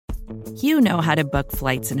You know how to book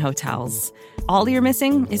flights and hotels. All you're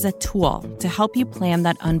missing is a tool to help you plan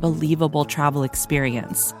that unbelievable travel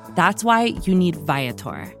experience. That's why you need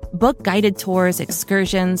Viator. Book guided tours,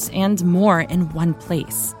 excursions, and more in one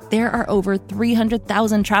place. There are over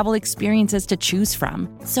 300,000 travel experiences to choose from,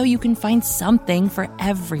 so you can find something for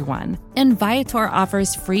everyone. And Viator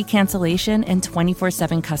offers free cancellation and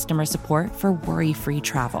 24/7 customer support for worry-free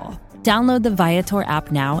travel. Download the Viator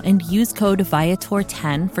app now and use code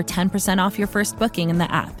Viator10 for 10% off your first booking in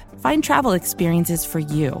the app. Find travel experiences for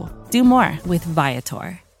you. Do more with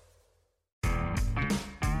Viator.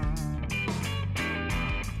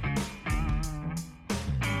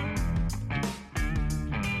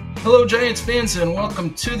 Hello, Giants fans, and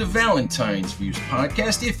welcome to the Valentine's Views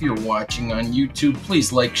podcast. If you're watching on YouTube,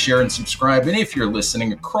 please like, share, and subscribe. And if you're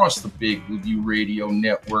listening across the Big Blue View Radio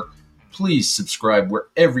Network, please subscribe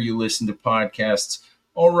wherever you listen to podcasts.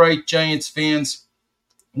 All right, Giants fans,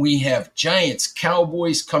 we have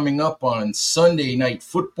Giants-Cowboys coming up on Sunday Night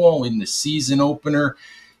Football in the season opener.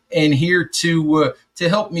 And here to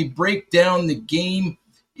help me break down the game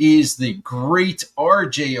is the great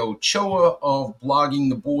RJ Ochoa of Blogging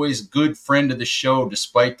the Boys, good friend of the show,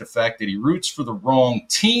 despite the fact that he roots for the wrong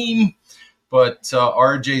team. But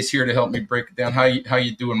RJ's here to help me break it down. How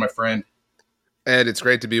you doing, my friend? Ed, it's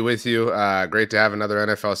great to be with you. Great to have another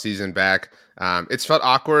NFL season back. It's felt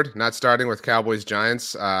awkward not starting with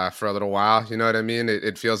Cowboys-Giants for a little while. You know what I mean?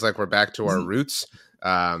 It feels like we're back to our roots.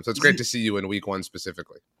 So it's great to see you in week one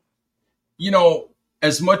specifically. You know,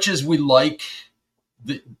 as much as we like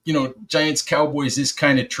Giants-Cowboys is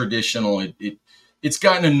kind of traditional. It's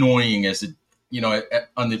gotten annoying as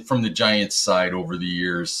from the Giants side over the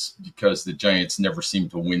years because the Giants never seem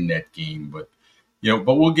to win that game. But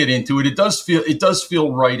we'll get into it. It does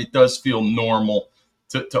feel right. It does feel normal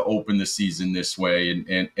to open the season this way,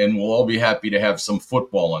 and we'll all be happy to have some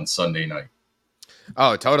football on Sunday night.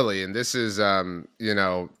 Oh, totally. And this is,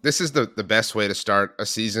 this is the best way to start a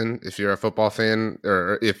season if you're a football fan,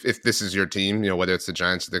 or if this is your team, whether it's the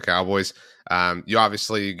Giants or the Cowboys. You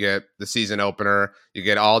obviously get the season opener. You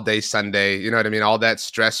get all day Sunday. You know what I mean? All that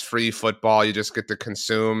stress-free football you just get to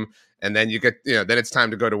consume. And then you get, then it's time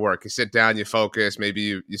to go to work. You sit down, you focus,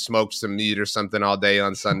 maybe you smoke some meat or something all day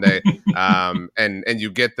on Sunday. And you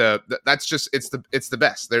get that's just, it's the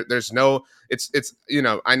best. There's no, it's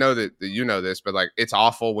I know that you know this, but like, it's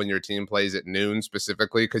awful when your team plays at noon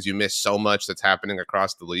specifically, because you miss so much that's happening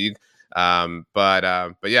across the league.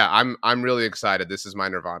 But yeah, I'm really excited. This is my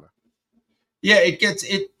nirvana. Yeah,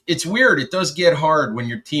 it's weird. It does get hard when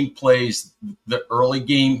your team plays the early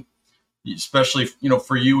game, especially,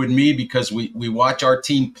 for you and me, because we watch our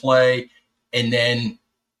team play and then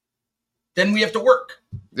we have to work.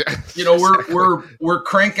 Yeah, exactly. we're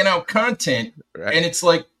cranking out content, right. And it's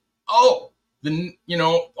like, a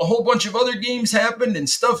whole bunch of other games happened and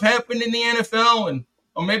stuff happened in the NFL, and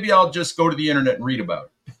maybe I'll just go to the internet and read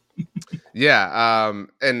about it. Yeah.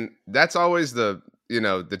 And that's always the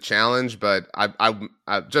challenge, but I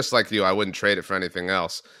just like you, I wouldn't trade it for anything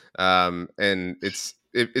else. And it's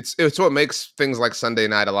what makes things like Sunday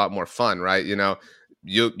night a lot more fun, right?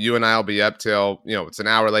 You and I will be up till, it's an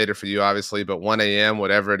hour later for you, obviously, but 1 a.m.,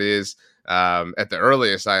 whatever it is, at the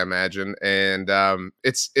earliest, I imagine. And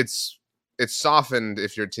it's softened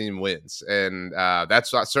if your team wins. And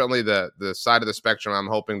that's certainly the side of the spectrum I'm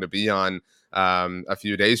hoping to be on a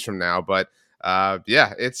few days from now. But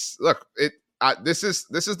yeah, this is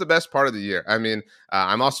the best part of the year. I mean,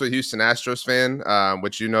 I'm also a Houston Astros fan,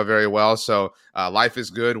 which you know very well. So life is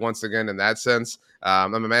good once again in that sense.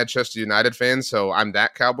 I'm a Manchester United fan, so I'm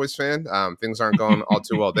that Cowboys fan. Things aren't going all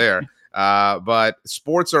too well there. But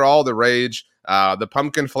sports are all the rage. The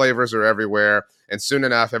pumpkin flavors are everywhere. And soon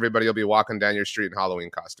enough, everybody will be walking down your street in Halloween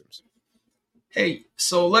costumes. Hey,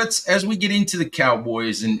 so as we get into the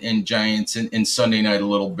Cowboys and Giants and Sunday night a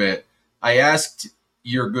little bit, I asked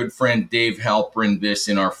your good friend Dave Halprin this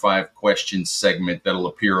in our 5 questions segment that'll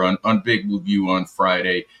appear on Big Blue View on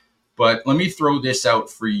Friday. But let me throw this out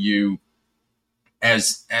for you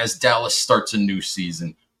as Dallas starts a new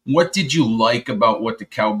season. What did you like about what the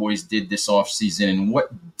Cowboys did this offseason, and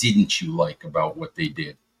what didn't you like about what they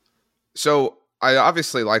did? So I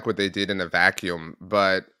obviously like what they did in a vacuum,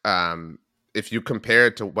 but if you compare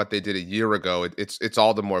it to what they did a year ago, it's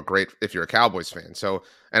all the more great if you're a Cowboys fan. So,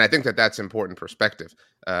 and I think that's important perspective.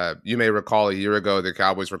 You may recall a year ago, the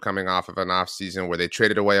Cowboys were coming off of an offseason where they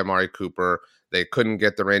traded away Amari Cooper. They couldn't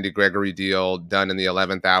get the Randy Gregory deal done in the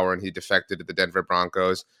 11th hour, and he defected to the Denver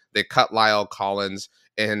Broncos. They cut Lyle Collins,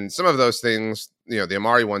 and some of those things, the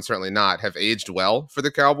Amari one certainly not, have aged well for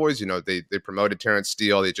the Cowboys. They promoted Terrence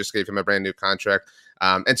Steele. They just gave him a brand new contract.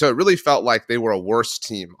 And so it really felt like they were a worse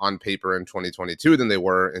team on paper in 2022 than they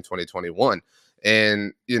were in 2021.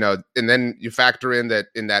 And, and then you factor in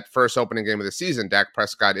that first opening game of the season, Dak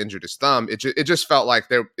Prescott injured his thumb. It just felt like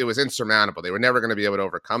it was insurmountable. They were never going to be able to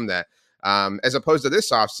overcome that. As opposed to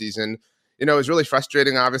this offseason, it was really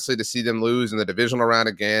frustrating, obviously, to see them lose in the divisional round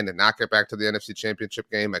again and not get back to the NFC Championship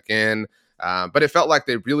game again. But it felt like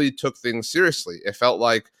they really took things seriously. It felt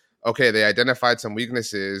like, okay, they identified some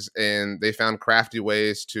weaknesses and they found crafty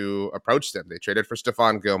ways to approach them. They traded for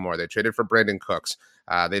Stephon Gilmore. They traded for Brandon Cooks.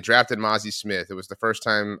 They drafted Mozzie Smith. It was the first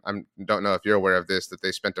time, I don't know if you're aware of this, that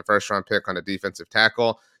they spent a first-round pick on a defensive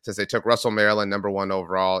tackle since they took Russell Maryland number 1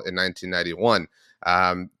 overall in 1991.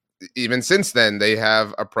 Even since then, they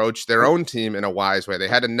have approached their own team in a wise way. They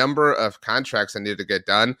had a number of contracts that needed to get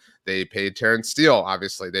done. They paid Terrence Steele,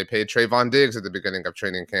 obviously. They paid Trayvon Diggs at the beginning of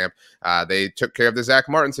training camp. They took care of the Zach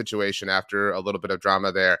Martin situation after a little bit of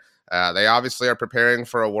drama there. They obviously are preparing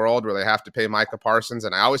for a world where they have to pay Micah Parsons.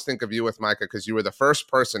 And I always think of you with Micah because you were the first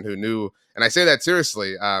person who knew, and I say that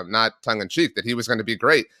seriously, not tongue-in-cheek, that he was going to be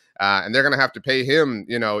great. And they're going to have to pay him,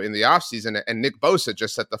 in the offseason. And Nick Bosa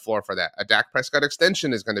just set the floor for that. A Dak Prescott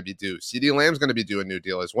extension is going to be due. CeeDee Lamb's going to be due a new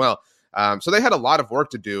deal as well. So they had a lot of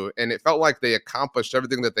work to do, and it felt like they accomplished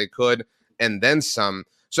everything that they could and then some.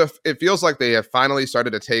 So it feels like they have finally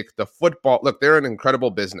started to take the football. Look, they're an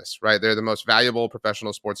incredible business, right? They're the most valuable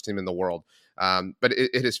professional sports team in the world. But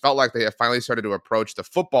it has felt like they have finally started to approach the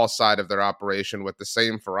football side of their operation with the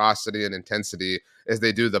same ferocity and intensity as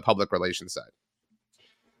they do the public relations side.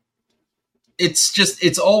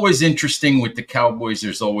 It's always interesting with the Cowboys.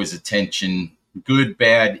 There's always attention, good,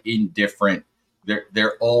 bad, indifferent.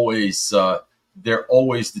 They're always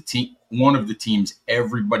the team, one of the teams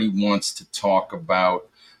everybody wants to talk about.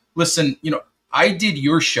 Listen, I did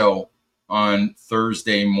your show on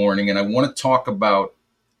Thursday morning, and I want to talk about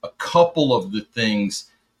a couple of the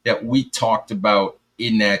things that we talked about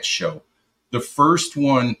in that show. The first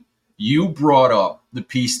one, you brought up the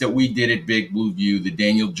piece that we did at Big Blue View, the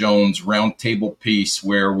Daniel Jones roundtable piece,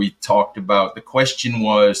 where we talked about, the question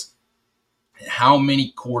was, how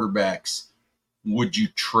many quarterbacks would you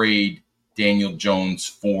trade Daniel Jones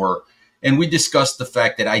for? And we discussed the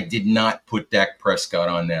fact that I did not put Dak Prescott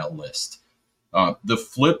on that list. The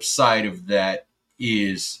flip side of that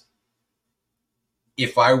is,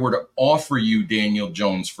 if I were to offer you Daniel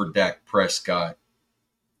Jones for Dak Prescott,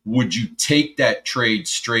 would you take that trade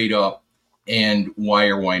straight up, and why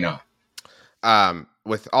or why not?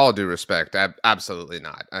 With all due respect, absolutely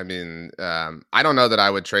not. I mean, I don't know that I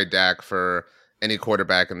would trade Dak for any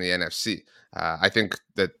quarterback in the NFC. I think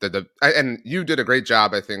that and you did a great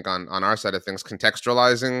job, I think, on our side of things,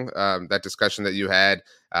 contextualizing that discussion that you had.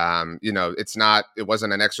 It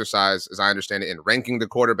wasn't an exercise, as I understand it, in ranking the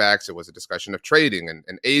quarterbacks. It was a discussion of trading,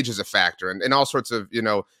 and age is a factor, and all sorts of,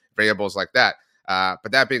 variables like that.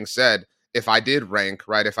 But that being said, if I did rank,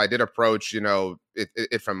 right, if I did approach,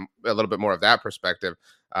 it from a little bit more of that perspective,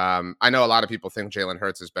 I know a lot of people think Jalen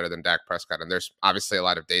Hurts is better than Dak Prescott, and there's obviously a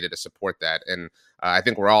lot of data to support that. And I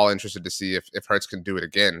think we're all interested to see if Hurts can do it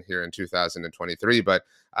again here in 2023. But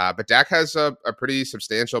Dak has a pretty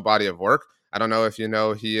substantial body of work. I don't know if you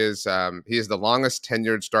know, he is the longest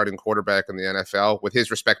tenured starting quarterback in the NFL with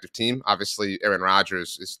his respective team. Obviously, Aaron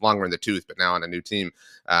Rodgers is longer in the tooth, but now on a new team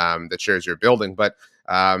that shares your building. But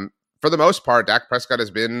for the most part, Dak Prescott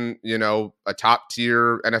has been, a top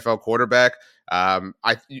tier NFL quarterback.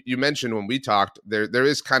 You mentioned when we talked, there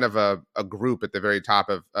is kind of a group at the very top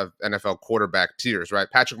of NFL quarterback tiers, right?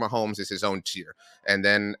 Patrick Mahomes is his own tier. And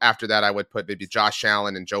then after that, I would put maybe Josh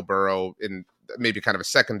Allen and Joe Burrow in maybe kind of a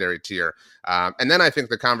secondary tier. And then I think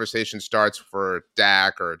the conversation starts for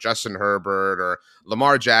Dak or Justin Herbert or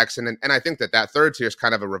Lamar Jackson. And I think that third tier is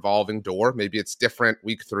kind of a revolving door. Maybe it's different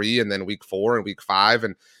week 3 and then week 4 and week 5.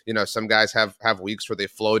 And, some guys have weeks where they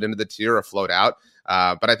float into the tier or float out.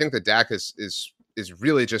 But I think that Dak is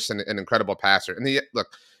really just an incredible passer. And look,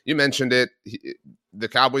 you mentioned it. The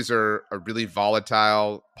Cowboys are a really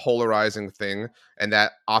volatile, polarizing thing, and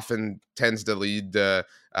that often tends to lead to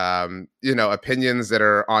opinions that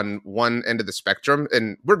are on one end of the spectrum.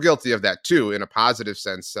 And we're guilty of that too, in a positive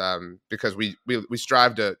sense, because we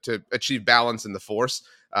strive to achieve balance in the force.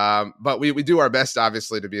 But we do our best,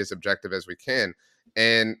 obviously, to be as objective as we can.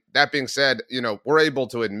 And that being said, we're able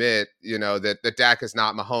to admit, that Dak is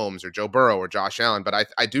not Mahomes or Joe Burrow or Josh Allen, but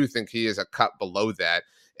I do think he is a cut below that.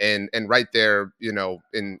 And right there,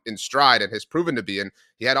 in stride, and has proven to be. And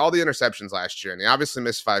he had all the interceptions last year, and he obviously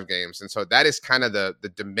missed 5 games. And so that is kind of the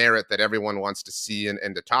demerit that everyone wants to see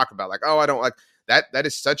and to talk about. Like, oh, I don't like that. That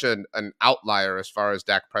is such an outlier as far as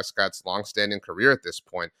Dak Prescott's longstanding career at this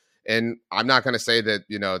point. And I'm not going to say that,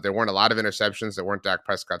 there weren't a lot of interceptions that weren't Dak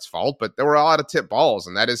Prescott's fault, but there were a lot of tip balls.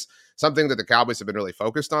 And that is something that the Cowboys have been really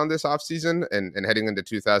focused on this offseason and heading into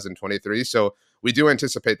 2023. So we do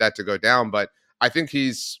anticipate that to go down. But I think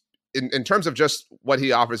he's, in terms of just what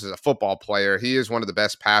he offers as a football player, he is one of the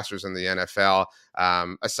best passers in the NFL,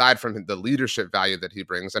 aside from the leadership value that he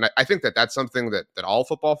brings. And I think that that's something that all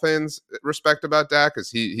football fans respect about Dak, is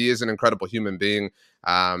he is an incredible human being.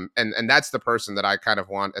 And that's the person that I kind of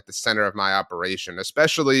want at the center of my operation,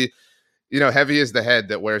 especially, heavy is the head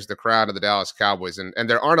that wears the crown of the Dallas Cowboys. And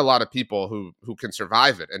there aren't a lot of people who can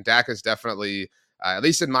survive it. And Dak is definitely, at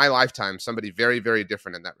least in my lifetime, somebody very, very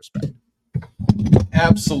different in that respect.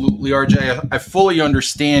 Absolutely, RJ. I fully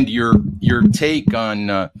understand your take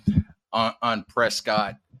on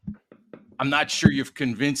Prescott. I'm not sure you've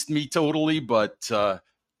convinced me totally, but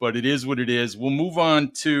it is what it is. We'll move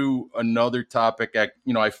on to another topic.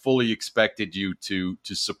 I fully expected you to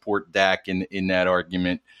support Dak in that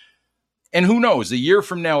argument. And who knows? A year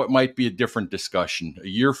from now, it might be a different discussion. A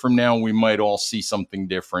year from now, we might all see something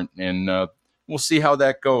different, and we'll see how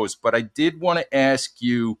that goes. But I did want to ask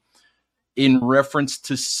you, in reference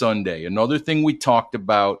to Sunday, another thing we talked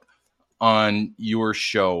about on your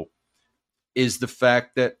show is the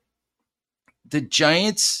fact that the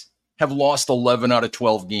Giants have lost 11 out of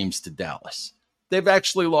 12 games to Dallas. They've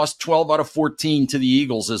actually lost 12 out of 14 to the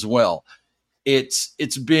Eagles as well.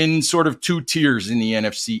 It's been sort of two tiers in the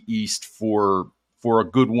NFC East for a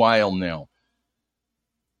good while now.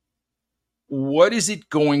 What is it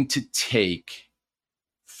going to take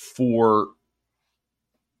for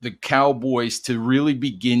the Cowboys to really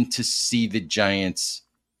begin to see the Giants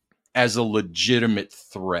as a legitimate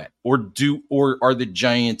threat? Or are the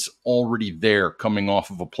Giants already there coming off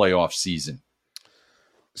of a playoff season?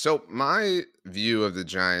 So my view of the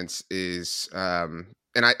Giants is, and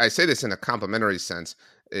I say this in a complimentary sense,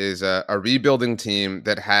 is a rebuilding team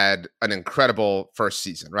that had an incredible first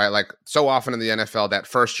season, right? Like so often in the NFL, that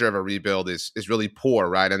first year of a rebuild is really poor,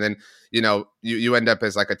 right? And then, you end up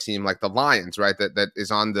as like a team like the Lions, right? That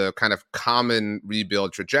is on the kind of common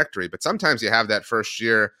rebuild trajectory. But sometimes you have that first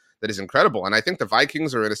year that is incredible. And I think the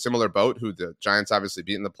Vikings are in a similar boat, who the Giants obviously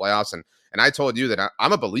beat in the playoffs. And I told you that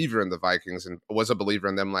I'm a believer in the Vikings and was a believer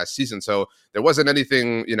in them last season. So there wasn't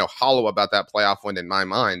anything, hollow about that playoff win in my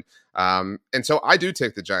mind. And so I do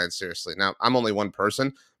take the Giants seriously. Now, I'm only one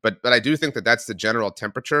person, but I do think that that's the general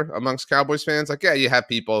temperature amongst Cowboys fans. Like, yeah, you have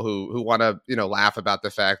people who want to, laugh about the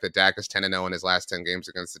fact that Dak is 10-0 in his last 10 games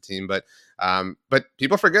against the team. But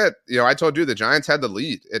people forget, I told you the Giants had the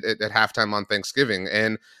lead at halftime on Thanksgiving.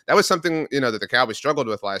 And that was something, that the Cowboys struggled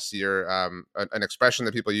with last year. An expression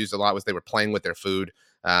that people used a lot was they were playing with their food.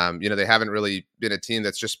 They haven't really been a team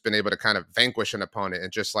that's just been able to kind of vanquish an opponent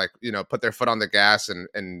and just put their foot on the gas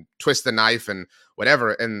and twist the knife and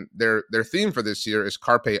whatever. And their theme for this year is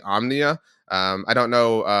Carpe Omnia. I don't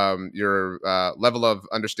know your level of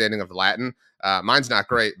understanding of Latin. Mine's not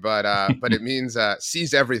great, but it means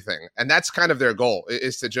seize everything. And that's kind of their goal,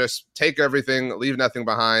 is to just take everything, leave nothing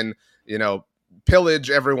behind, pillage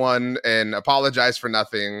everyone and apologize for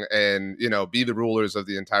nothing and, be the rulers of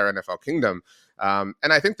the entire NFL kingdom. And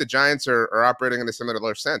I think the Giants are operating in a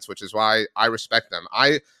similar sense, which is why I respect them.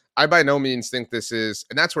 I by no means think this is,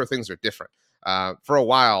 and that's where things are different. For a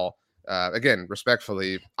while, again,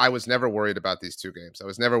 respectfully, I was never worried about these two games. I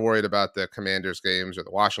was never worried about the Commanders games or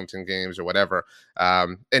the Washington games or whatever.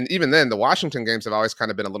 And even then, the Washington games have always kind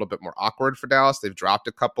of been a little bit more awkward for Dallas. They've dropped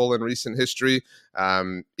a couple in recent history,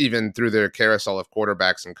 even through their carousel of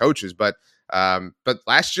quarterbacks and coaches. But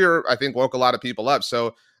last year, I think, woke a lot of people up.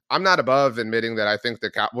 So I'm not above admitting that I think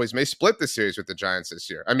the Cowboys may split the series with the Giants this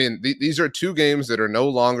year. I mean, these are two games that are no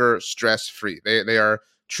longer stress-free. They are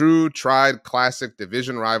true, tried, classic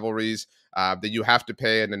division rivalries that you have to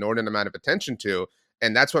pay an inordinate amount of attention to.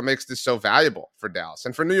 And that's what makes this so valuable for Dallas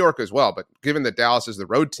and for New York as well. But given that Dallas is the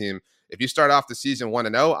road team, if you start off the season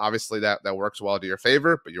 1-0, obviously that works well to your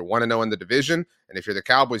favor, but you're 1-0 in the division. And if you're the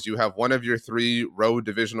Cowboys, you have one of your three road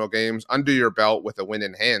divisional games under your belt with a win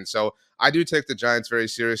in hand. So I do take the Giants very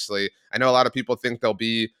seriously. I know a lot of people think they'll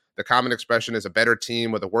be, the common expression is, a better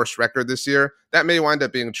team with a worse record this year. That may wind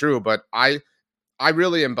up being true, but I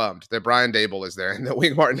really am bummed that Brian Dable is there and that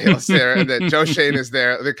Wink Martindale is there and that Joe Shane is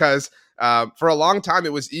there, because for a long time,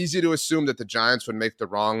 it was easy to assume that the Giants would make the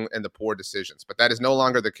wrong and the poor decisions, but that is no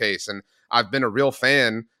longer the case. And I've been a real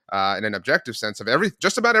fan in an objective sense of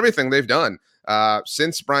just about everything they've done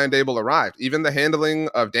since Brian Dable arrived. Even the handling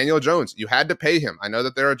of Daniel Jones, you had to pay him. I know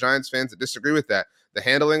that there are Giants fans that disagree with that. The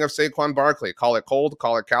handling of Saquon Barkley, call it cold,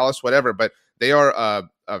 call it callous, whatever, but they are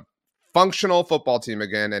a functional football team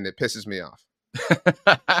again, and it pisses me off.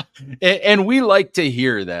 And we like to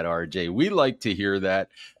hear that, RJ. We like to hear that.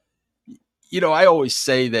 I always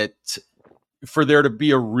say that for there to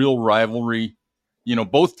be a real rivalry,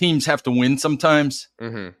 both teams have to win sometimes.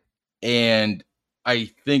 Mm-hmm. And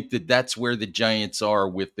I think that that's where the Giants are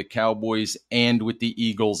with the Cowboys and with the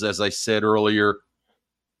Eagles. As I said earlier,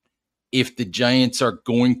 if the Giants are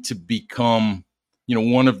going to become,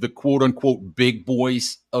 one of the quote unquote big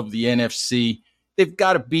boys of the NFC, they've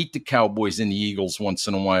got to beat the Cowboys and the Eagles once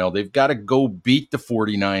in a while. They've got to go beat the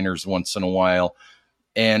 49ers once in a while.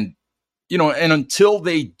 And, and until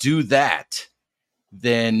they do that,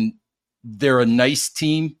 then they're a nice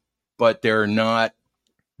team, but they're not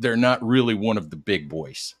really one of the big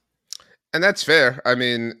boys. And that's fair. I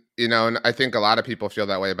mean, and I think a lot of people feel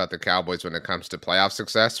that way about the Cowboys when it comes to playoff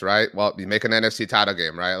success, right? Well, you make an NFC title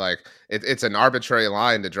game, right? Like it's an arbitrary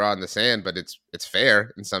line to draw in the sand, but it's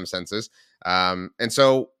fair in some senses. And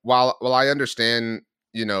so while I understand,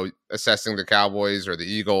 assessing the Cowboys or the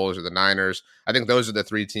Eagles or the Niners, I think those are the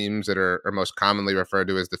three teams that are most commonly referred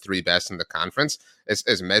to as the three best in the conference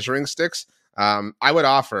as measuring sticks. I would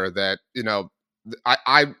offer that,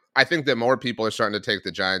 I think that more people are starting to take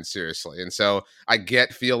the Giants seriously. And so I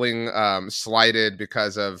get feeling slighted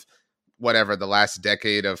because of whatever the last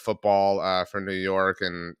decade of football for New York.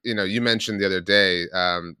 And, you mentioned the other day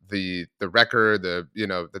the record,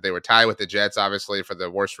 that they were tied with the Jets, obviously, for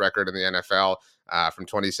the worst record in the NFL from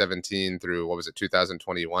 2017 through,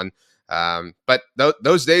 2021. But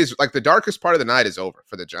those days, like the darkest part of the night is over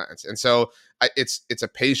for the Giants. And so it's a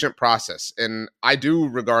patient process. And I do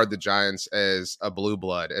regard the Giants as a blue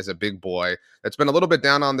blood, as a big boy that's been a little bit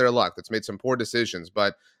down on their luck, that's made some poor decisions,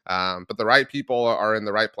 but the right people are in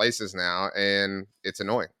the right places now, and it's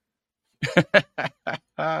annoying.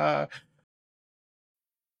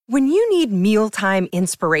 When you need mealtime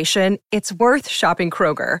inspiration, it's worth shopping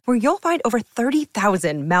Kroger, where you'll find over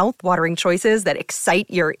 30,000 mouth-watering choices that excite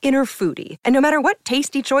your inner foodie. And no matter what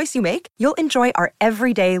tasty choice you make, you'll enjoy our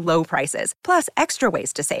everyday low prices, plus extra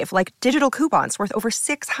ways to save, like digital coupons worth over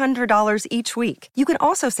 $600 each week. You can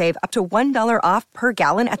also save up to $1 off per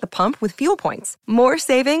gallon at the pump with fuel points. More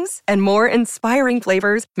savings and more inspiring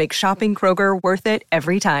flavors make shopping Kroger worth it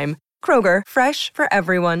every time. Kroger, fresh for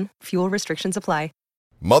everyone. Fuel restrictions apply.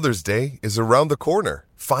 Mother's Day is around the corner.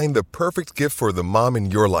 Find the perfect gift for the mom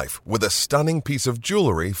in your life with a stunning piece of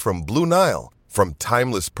jewelry from Blue Nile. From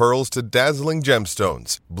timeless pearls to dazzling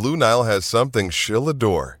gemstones, Blue Nile has something she'll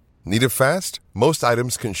adore. Need it fast? Most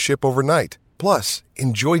items can ship overnight. Plus,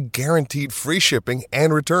 enjoy guaranteed free shipping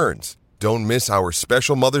and returns. Don't miss our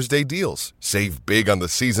special Mother's Day deals. Save big on the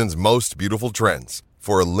season's most beautiful trends.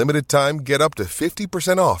 For a limited time, get up to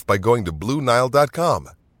 50% off by going to BlueNile.com.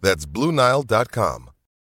 That's BlueNile.com.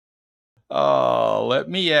 Let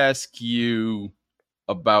me ask you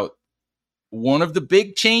about one of the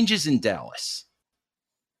big changes in Dallas.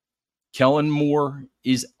 Kellen Moore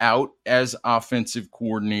is out as offensive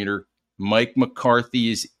coordinator. Mike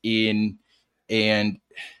McCarthy is in, and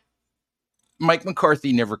Mike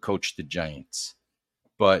McCarthy never coached the Giants,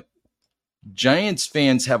 but Giants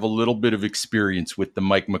fans have a little bit of experience with the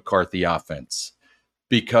Mike McCarthy offense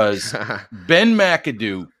because Ben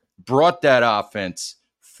McAdoo brought that offense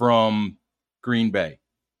from Green Bay.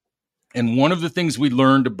 And one of the things we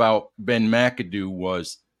learned about Ben McAdoo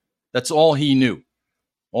was that's all he knew.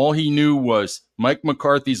 All he knew was Mike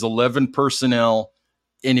McCarthy's 11 personnel,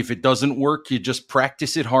 and if it doesn't work, you just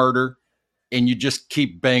practice it harder, and you just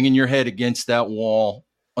keep banging your head against that wall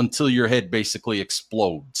until your head basically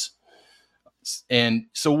explodes. And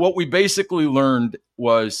so what we basically learned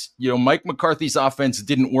was, Mike McCarthy's offense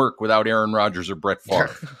didn't work without Aaron Rodgers or Brett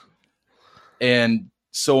Favre. And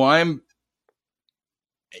so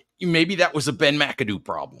maybe that was a Ben McAdoo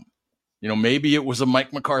problem. Maybe it was a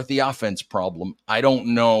Mike McCarthy offense problem. I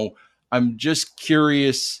don't know. I'm just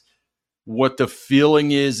curious what the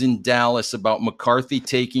feeling is in Dallas about McCarthy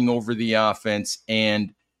taking over the offense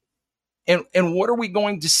and what are we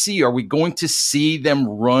going to see? Are we going to see them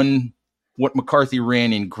run what McCarthy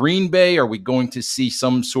ran in Green Bay? Are we going to see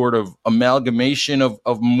some sort of amalgamation of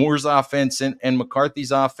Moore's offense and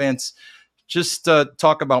McCarthy's offense? Just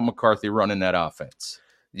talk about McCarthy running that offense.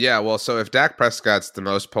 Yeah, well, so if Dak Prescott's the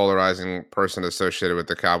most polarizing person associated with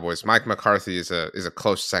the Cowboys, Mike McCarthy is a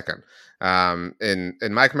close second. And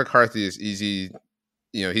Mike McCarthy is easy.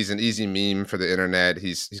 He's an easy meme for the internet.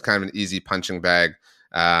 He's kind of an easy punching bag.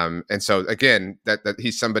 And so again, that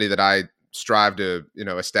he's somebody that I strive to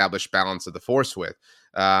establish balance of the force with.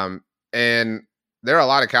 And there are a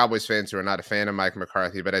lot of Cowboys fans who are not a fan of Mike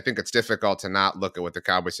McCarthy, but I think it's difficult to not look at what the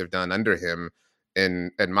Cowboys have done under him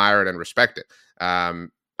and admire it and respect it.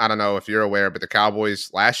 I don't know if you're aware, but the Cowboys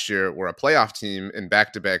last year were a playoff team in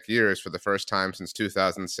back-to-back years for the first time since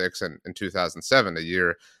 2006 and 2007, a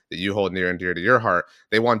year that you hold near and dear to your heart.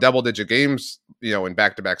 They won double-digit games, in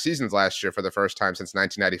back-to-back seasons last year for the first time since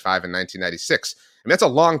 1995 and 1996. I mean, that's a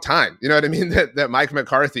long time. You know what I mean? That Mike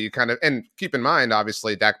McCarthy kind of, and keep in mind,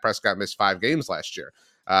 obviously, Dak Prescott missed 5 games last year.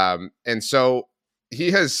 And so he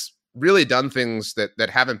has really done things that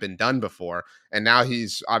haven't been done before. And now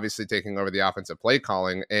he's obviously taking over the offensive play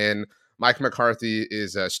calling. And Mike McCarthy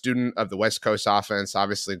is a student of the West Coast offense,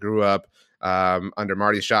 obviously grew up under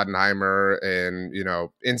Marty Schottenheimer and,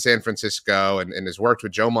 in San Francisco and has worked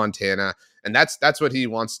with Joe Montana. And that's what he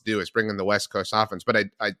wants to do, is bring in the West Coast offense. But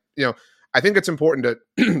I think it's important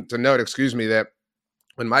to to note, that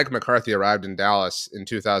when Mike McCarthy arrived in Dallas in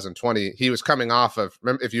 2020, he was coming off of,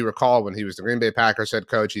 if you recall, when he was the Green Bay Packers head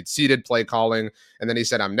coach, he'd ceded play calling, and then he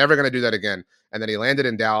said, I'm never going to do that again. And then he landed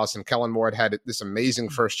in Dallas, and Kellen Moore had this amazing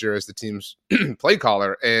first year as the team's play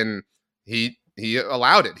caller, and he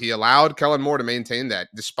allowed it. He allowed Kellen Moore to maintain that,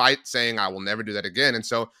 despite saying, I will never do that again. And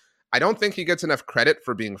so I don't think he gets enough credit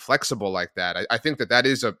for being flexible like that. I think that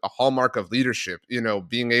is a hallmark of leadership,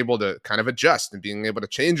 being able to kind of adjust and being able to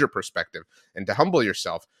change your perspective and to humble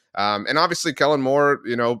yourself. And obviously Kellen Moore,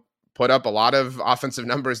 put up a lot of offensive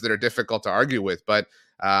numbers that are difficult to argue with, but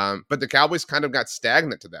the Cowboys kind of got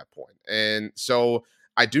stagnant to that point. And so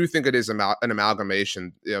I do think it is an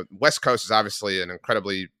amalgamation. West Coast is obviously an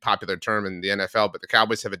incredibly popular term in the NFL, but the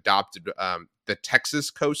Cowboys have adopted the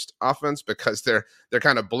Texas Coast offense because they're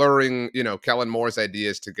kind of blurring, Kellen Moore's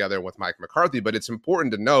ideas together with Mike McCarthy. But it's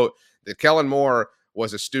important to note that Kellen Moore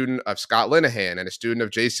was a student of Scott Linehan and a student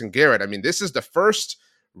of Jason Garrett. I mean, this is the first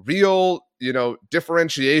real,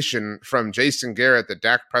 differentiation from Jason Garrett that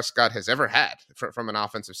Dak Prescott has ever had from an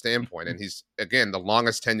offensive standpoint. And he's, again, the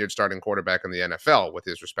longest tenured starting quarterback in the NFL with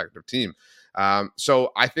his respective team.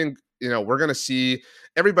 So I think, we're going to see,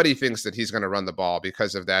 everybody thinks that he's going to run the ball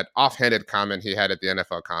because of that offhanded comment he had at the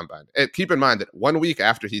NFL Combine. And keep in mind that 1 week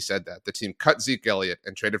after he said that, the team cut Zeke Elliott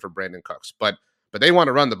and traded for Brandon Cooks. But they want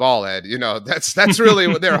to run the ball, Ed. That's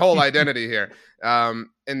really their whole identity here.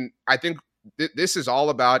 And I think this is all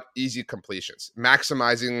about easy completions,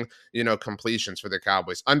 maximizing, completions for the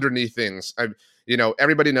Cowboys underneath things.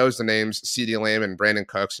 Everybody knows the names CeeDee Lamb and Brandon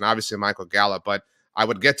Cooks and obviously Michael Gallup, but I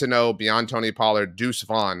would get to know, beyond Tony Pollard, Deuce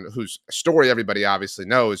Vaughn, whose story everybody obviously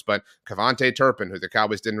knows, but Kevontae Turpin, who the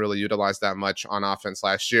Cowboys didn't really utilize that much on offense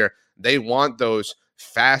last year. They want those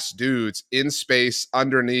fast dudes in space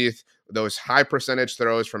underneath, those high percentage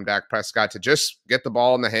throws from Dak Prescott to just get the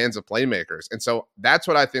ball in the hands of playmakers. And so that's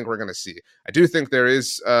what I think we're going to see. I do think there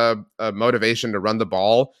is a motivation to run the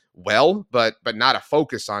ball well, but not a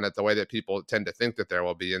focus on it the way that people tend to think that there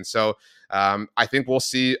will be. And so I think we'll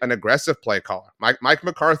see an aggressive play caller. Mike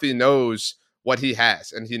McCarthy knows what he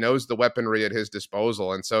has, and he knows the weaponry at his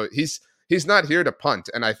disposal. And so he's not here to punt.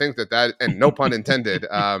 And I think that and no pun intended,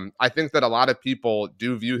 I think that a lot of people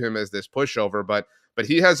do view him as this pushover, but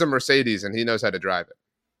he has a Mercedes and he knows how to drive it.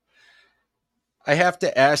 I have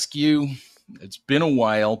to ask you, it's been a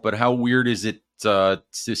while, but how weird is it to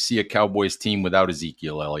see a Cowboys team without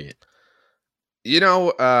Ezekiel Elliott?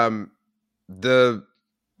 The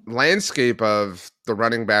landscape of the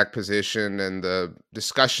running back position and the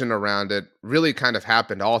discussion around it really kind of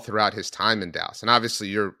happened all throughout his time in Dallas. And obviously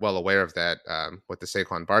you're well aware of that with the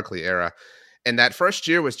Saquon Barkley era. And that first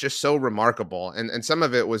year was just so remarkable. And some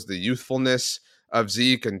of it was the youthfulness of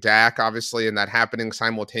Zeke and Dak, obviously, and that happening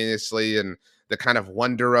simultaneously and the kind of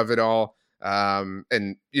wonder of it all.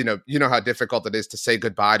 And you know how difficult it is to say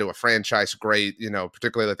goodbye to a franchise great,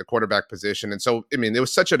 particularly at the quarterback position. And so, I mean, it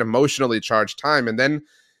was such an emotionally charged time. And then,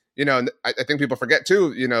 I think people forget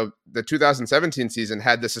too, the 2017 season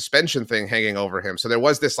had the suspension thing hanging over him. So there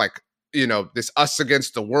was this this us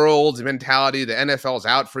against the world mentality, the NFL's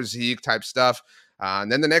out for Zeke type stuff.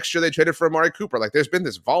 And then the next year they traded for Amari Cooper. Like there's been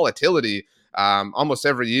this volatility almost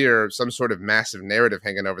every year, some sort of massive narrative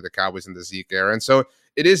hanging over the Cowboys in the Zeke era. And so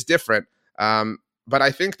it is different. But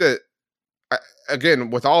I think that,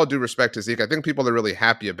 again, with all due respect to Zeke, I think people are really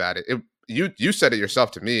happy about it. You said it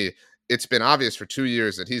yourself to me. It's been obvious for 2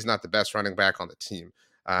 years that he's not the best running back on the team.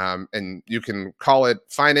 And you can call it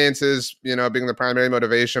finances, being the primary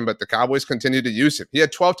motivation, but the Cowboys continue to use him. He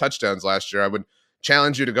had 12 touchdowns last year. I would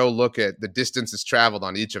challenge you to go look at the distances traveled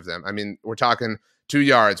on each of them. I mean, we're talking 2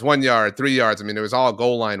 yards, 1 yard, 3 yards. I mean, it was all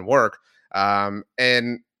goal line work.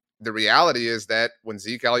 And the reality is that when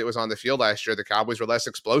Zeke Elliott was on the field last year, the Cowboys were less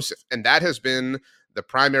explosive. And that has been the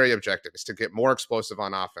primary objective is to get more explosive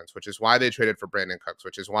on offense, which is why they traded for Brandon Cooks,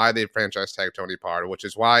 which is why they franchise tagged Tony Pollard, which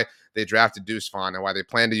is why they drafted Deuce Vaughn, and why they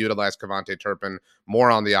plan to utilize Kevontae Turpin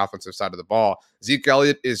more on the offensive side of the ball. Zeke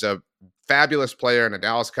Elliott is a fabulous player and a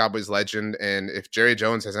Dallas Cowboys legend, and if Jerry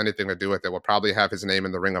Jones has anything to do with it, we'll probably have his name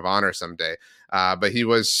in the Ring of Honor someday. But he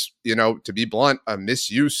was, to be blunt, a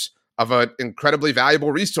misuse of an incredibly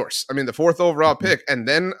valuable resource. I mean, the 4th overall pick and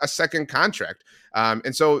then a second contract.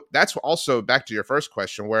 And so that's also back to your first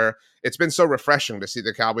question, where it's been so refreshing to see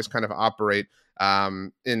the Cowboys kind of operate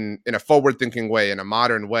in a forward-thinking way, in a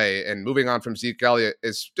modern way. And moving on from Zeke Elliott,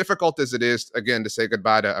 as difficult as it is, again, to say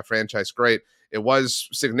goodbye to a franchise great, it was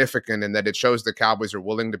significant in that it shows the Cowboys are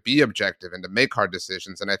willing to be objective and to make hard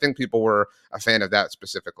decisions. And I think people were a fan of that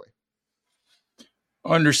specifically.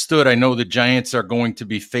 Understood. I know the Giants are going to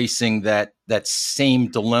be facing that same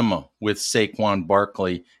dilemma with Saquon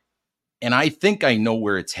Barkley. And I think I know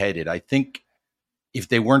where it's headed. I think if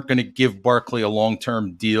they weren't going to give Barkley a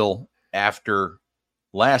long-term deal after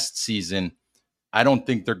last season, I don't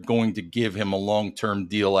think they're going to give him a long-term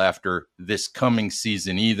deal after this coming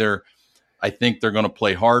season either. I think they're going to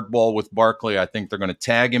play hardball with Barkley. I think they're going to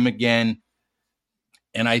tag him again.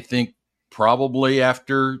 And I think probably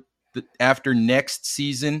after next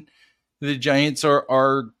season, the Giants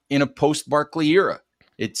are in a post-Barkley era.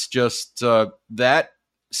 It's just that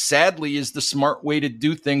sadly is the smart way to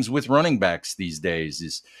do things with running backs these days,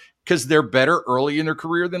 is because they're better early in their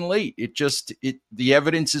career than late. The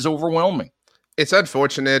evidence is overwhelming. It's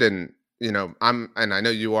unfortunate, and I know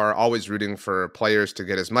you are always rooting for players to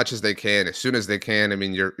get as much as they can, as soon as they can. I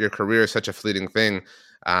mean, your career is such a fleeting thing.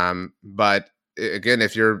 But again,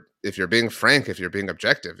 if you're being frank, if you're being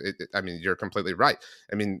objective, you're completely right.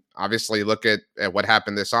 I mean, obviously, look at what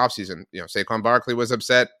happened this offseason. Saquon Barkley was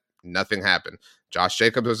upset. Nothing happened. Josh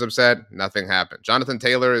Jacobs was upset. Nothing happened. Jonathan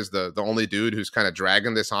Taylor is the only dude who's kind of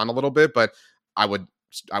dragging this on a little bit, but I would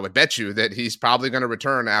bet you that he's probably going to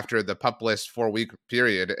return after the pup list 4-week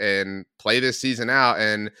period and play this season out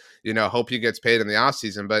and, hope he gets paid in the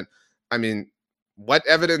offseason. But I mean, what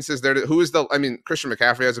evidence is there? Christian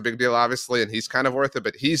McCaffrey has a big deal, obviously, and he's kind of worth it,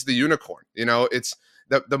 but he's the unicorn. It's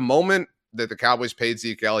the moment that the Cowboys paid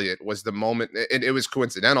Zeke Elliott was the moment, and it was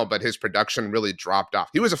coincidental, but his production really dropped off.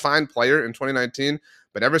 He was a fine player in 2019,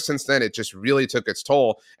 but ever since then, it just really took its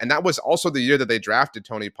toll. And that was also the year that they drafted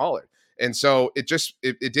Tony Pollard. And so it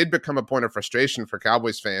did become a point of frustration for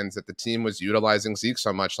Cowboys fans that the team was utilizing Zeke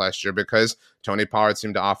so much last year because Tony Pollard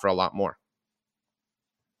seemed to offer a lot more.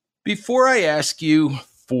 Before I ask you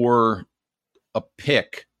for a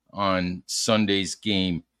pick on Sunday's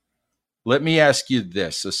game, let me ask you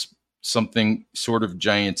this, something sort of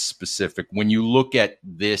Giants specific. When you look at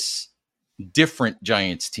this different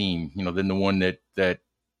Giants team, than the one that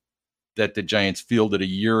the Giants fielded a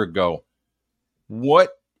year ago,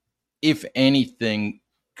 what, if anything,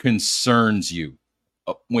 concerns you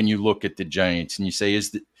when you look at the Giants and you say,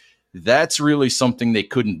 that's really something they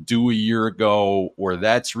couldn't do a year ago, or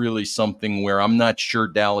that's really something where I'm not sure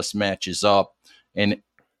Dallas matches up, and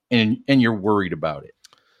you're worried about it?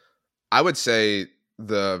 I would say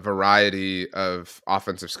the variety of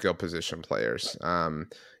offensive skill position players.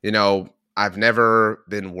 I've never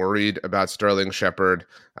been worried about Sterling Shepard.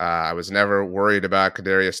 I was never worried about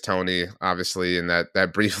Kadarius Toney, obviously, in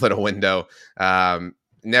that brief little window.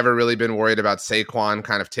 Never really been worried about Saquon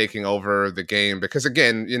kind of taking over the game because,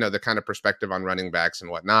 again, the kind of perspective on running backs and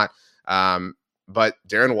whatnot. But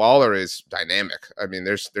Darren Waller is dynamic. I mean,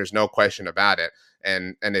 there's no question about it.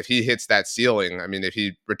 And if he hits that ceiling, I mean, if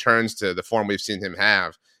he returns to the form we've seen him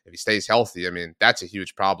have, if he stays healthy, I mean, that's a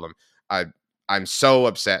huge problem. I'm so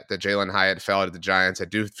upset that Jalen Hyatt fell to the Giants. I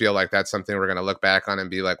do feel like that's something we're going to look back on and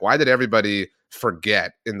be like, why did everybody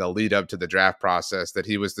forget in the lead up to the draft process that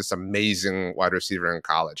he was this amazing wide receiver in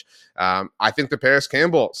college? I think the Paris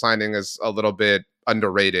Campbell signing is a little bit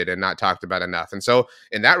underrated and not talked about enough. And so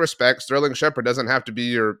in that respect, Sterling Shepard doesn't have to be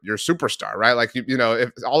your superstar, right? Like,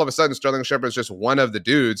 if all of a sudden Sterling Shepard is just one of the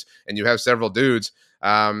dudes and you have several dudes,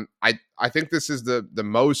 I think this is the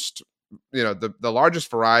most, the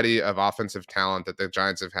largest variety of offensive talent that the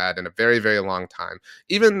Giants have had in a very, very long time.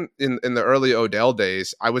 Even in the early Odell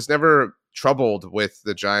days, I was never troubled with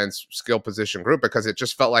the Giants skill position group because it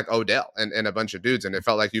just felt like Odell and a bunch of dudes, and it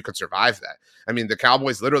felt like you could survive that. I mean, the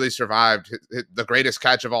Cowboys literally survived the greatest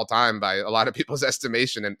catch of all time by a lot of people's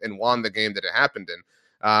estimation and won the game that it happened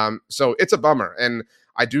in. So it's a bummer. And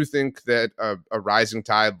I do think that a rising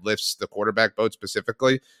tide lifts the quarterback boat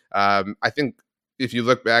specifically. I think if you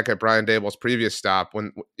look back at Brian Daboll's previous stop,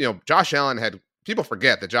 when Josh Allen had people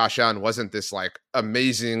forget that Josh Allen wasn't this like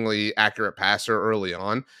amazingly accurate passer early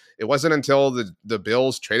on. It wasn't until the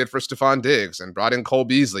Bills traded for Stephon Diggs and brought in Cole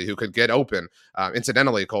Beasley, who could get open.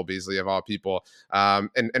 Incidentally, Cole Beasley of all people,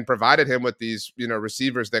 and provided him with these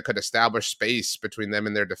receivers that could establish space between them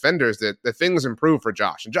and their defenders. That things improved for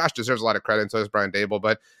Josh, and Josh deserves a lot of credit, and so does Brian Dable.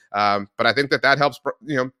 But I think that helps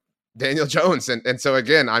Daniel Jones, and so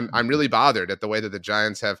again, I'm really bothered at the way that the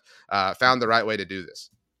Giants have found the right way to do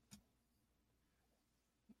this.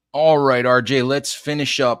 All right, RJ, let's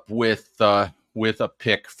finish up with a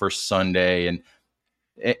pick for Sunday. And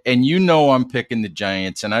I'm picking the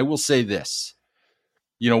Giants. And I will say this.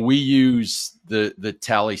 We use the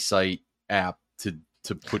Tally Site app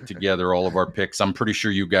to put together all of our picks. I'm pretty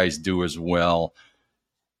sure you guys do as well.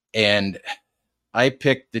 And I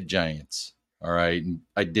picked the Giants. All right.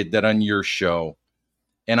 I did that on your show.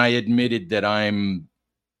 And I admitted that I'm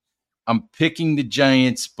picking the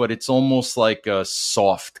Giants, but it's almost like a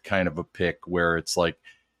soft kind of a pick where it's like,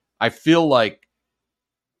 I feel like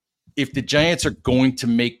if the Giants are going to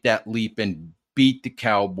make that leap and beat the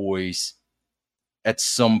Cowboys at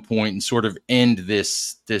some point and sort of end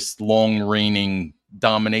this long reigning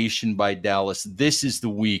domination by Dallas, this is the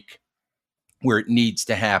week where it needs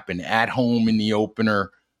to happen at home in the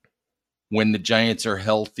opener. When the Giants are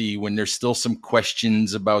healthy, when there's still some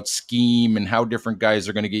questions about scheme and how different guys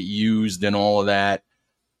are going to get used and all of that.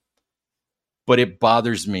 But it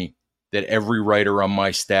bothers me that every writer on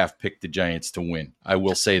my staff picked the Giants to win. I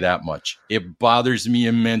will say that much. It bothers me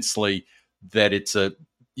immensely that it's a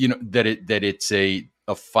 5-0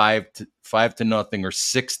 or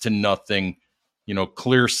 6-0,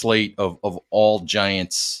 clear slate of all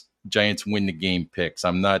Giants win the game picks.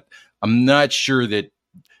 I'm not sure that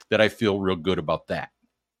I feel real good about that.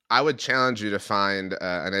 I would challenge you to find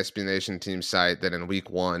an SB Nation team site that in week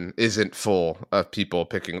 1 isn't full of people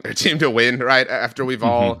picking their team to win, right? After we've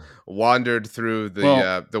all wandered through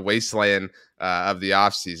the wasteland of the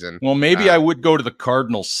offseason. Well, maybe I would go to the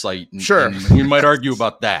Cardinals site. Sure. And we might argue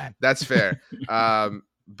about that. That's fair.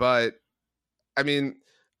 But, I mean,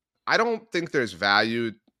 I don't think there's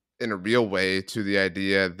value in a real way to the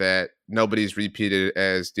idea that nobody's repeated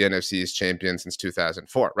as the NFC's champion since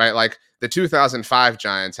 2004, right? Like the 2005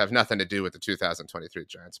 Giants have nothing to do with the 2023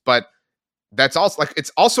 Giants, but that's also like,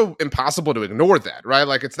 it's also impossible to ignore that, right?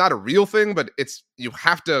 Like it's not a real thing, but you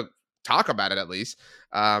have to talk about it at least.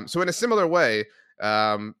 So in a similar way,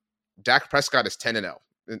 Dak Prescott is 10-0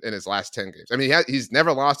 in his last 10 games. I mean, he's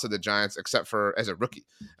never lost to the Giants except for as a rookie.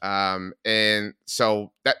 And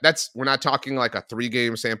so that's, we're not talking like a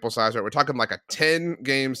 3-game sample size, right? We're talking like a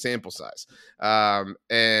 10-game sample size.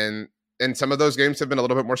 And some of those games have been a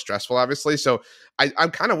little bit more stressful, obviously. So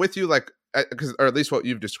I'm kind of with you, like, or at least what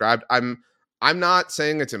you've described. I'm not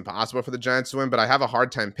saying it's impossible for the Giants to win, but I have a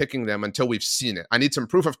hard time picking them until we've seen it. I need some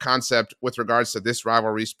proof of concept with regards to this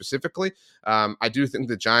rivalry specifically. I do think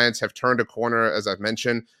the Giants have turned a corner, as I've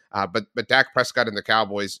mentioned, but Dak Prescott and the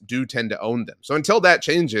Cowboys do tend to own them. So until that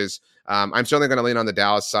changes, I'm certainly going to lean on the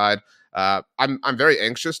Dallas side. I'm very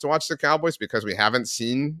anxious to watch the Cowboys because we haven't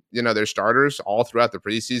seen, their starters all throughout the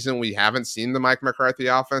preseason. We haven't seen the Mike McCarthy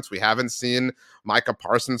offense. We haven't seen Micah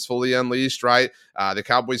Parsons fully unleashed, right? The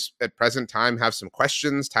Cowboys at present time have some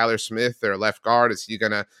questions. Tyler Smith, their left guard, is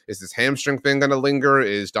this hamstring thing going to linger?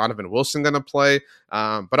 Is Donovan Wilson going to play?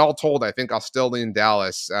 But all told, I think I'll still lean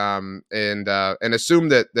Dallas and assume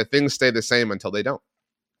that things stay the same until they don't.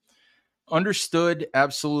 Understood,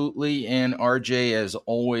 absolutely. And RJ, as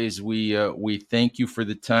always, we thank you for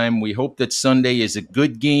the time. We hope that Sunday is a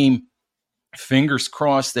good game. Fingers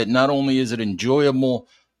crossed that not only is it enjoyable,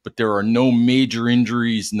 but there are no major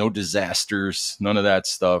injuries, no disasters, none of that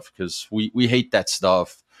stuff, because we hate that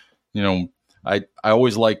stuff. I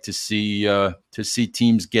always like to see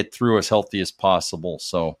teams get through as healthy as possible.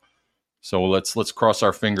 So let's cross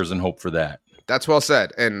our fingers and hope for that. That's well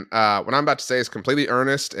said. And what I'm about to say is completely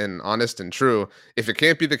earnest and honest and true. If it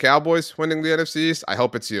can't be the Cowboys winning the NFC East, I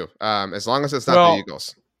hope it's you. As long as it's not the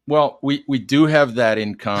Eagles. Well, we do have that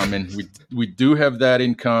in common. We do have that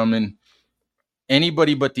in common.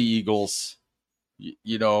 Anybody but the Eagles,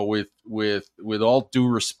 with all due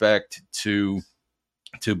respect to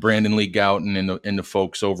Brandon Lee Gouton and the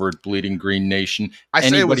folks over at Bleeding Green Nation. I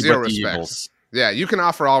say it with zero but the respect. Eagles. Yeah, you can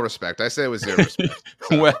offer all respect. I say it with zero respect.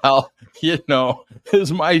 So. Well, this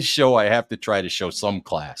is my show. I have to try to show some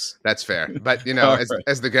class. That's fair. But,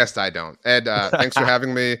 as the guest, I don't. Ed, thanks for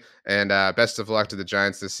having me, and best of luck to the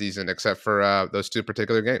Giants this season, except for those 2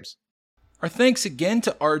 particular games. Our thanks again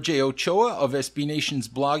to RJ Ochoa of SB Nation's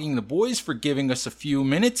Blogging the Boys for giving us a few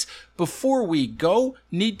minutes. Before we go,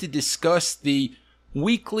 need to discuss the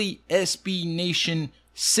weekly SB Nation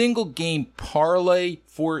single game parlay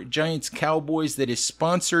for Giants-Cowboys that is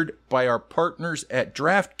sponsored by our partners at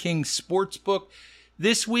DraftKings Sportsbook.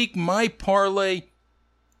 This week, my parlay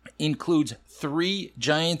includes 3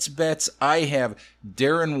 Giants bets. I have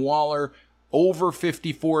Darren Waller over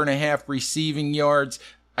 54.5 receiving yards.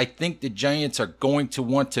 I think the Giants are going to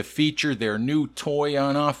want to feature their new toy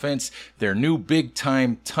on offense, their new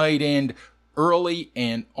big-time tight end early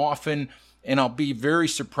and often, and I'll be very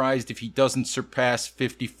surprised if he doesn't surpass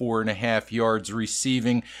 54.5 yards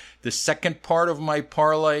receiving. The second part of my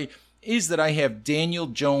parlay is that I have Daniel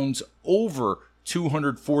Jones over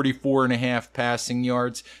 244.5 passing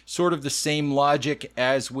yards. Sort of the same logic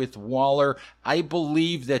as with Waller. I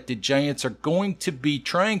believe that the Giants are going to be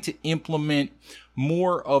trying to implement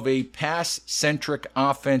more of a pass-centric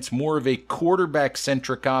offense, more of a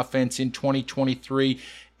quarterback-centric offense in 2023,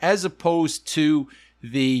 as opposed to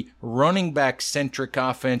the running back-centric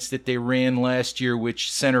offense that they ran last year,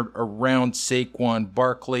 which centered around Saquon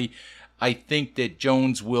Barkley. I think that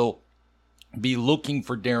Jones will be looking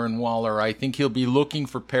for Darren Waller. I think he'll be looking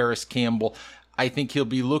for Paris Campbell. I think he'll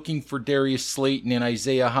be looking for Darius Slayton and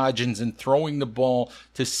Isaiah Hodgins and throwing the ball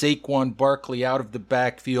to Saquon Barkley out of the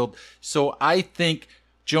backfield. So I think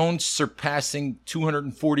Jones surpassing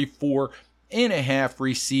 244.5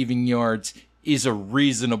 receiving yards is a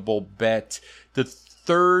reasonable bet. The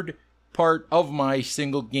third part of my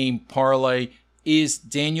single game parlay is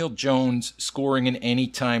Daniel Jones scoring an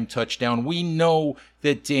anytime touchdown. We know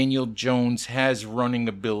that Daniel Jones has running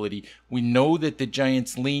ability. We know that the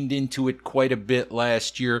Giants leaned into it quite a bit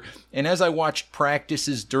last year. And as I watched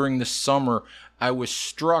practices during the summer, I was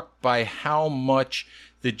struck by how much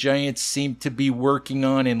the Giants seemed to be working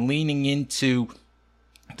on and leaning into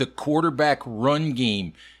the quarterback run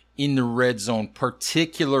game in the red zone,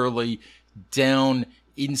 particularly down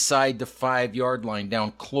inside the 5-yard line,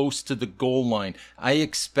 down close to the goal line. I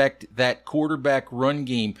expect that quarterback run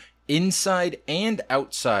game inside and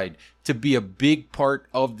outside to be a big part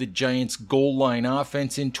of the Giants' goal line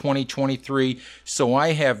offense in 2023. So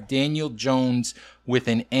I have Daniel Jones with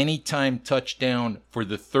an anytime touchdown for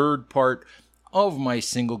the third part of my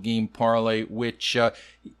single game parlay, which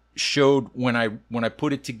showed when I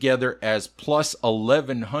put it together as plus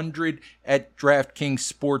 1,100 at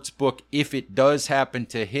DraftKings Sportsbook if it does happen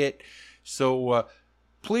to hit. So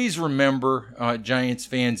please remember, Giants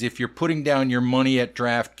fans, if you're putting down your money at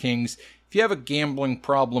DraftKings, if you have a gambling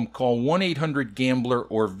problem, call 1-800-GAMBLER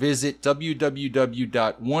or visit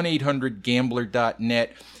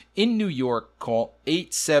www.1800gambler.net. In New York, call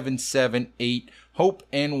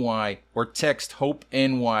 877-8-HOPE-NY or text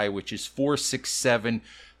HOPE-NY, which is 467-369.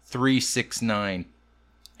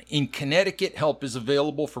 In Connecticut, help is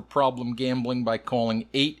available for problem gambling by calling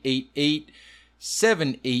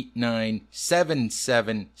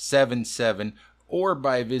 888-789-7777 or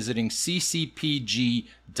by visiting ccpg.org.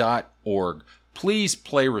 Please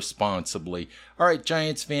play responsibly. All right,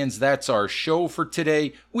 Giants fans, that's our show for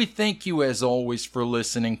today. We thank you as always for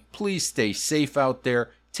listening. Please stay safe out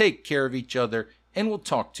there, take care of each other, and we'll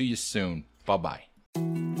talk to you soon. Bye-bye.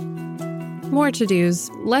 More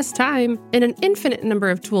to-dos, less time, and an infinite number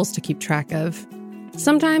of tools to keep track of.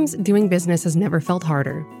 Sometimes doing business has never felt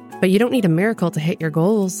harder, but you don't need a miracle to hit your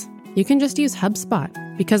goals. You can just use HubSpot,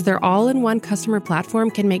 because their all-in-one customer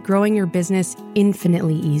platform can make growing your business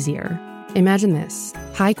infinitely easier. Imagine this: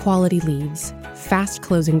 high-quality leads, fast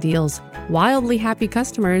closing deals, wildly happy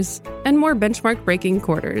customers, and more benchmark-breaking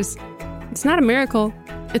quarters. It's not a miracle,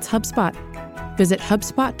 it's HubSpot. Visit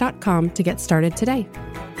HubSpot.com to get started today.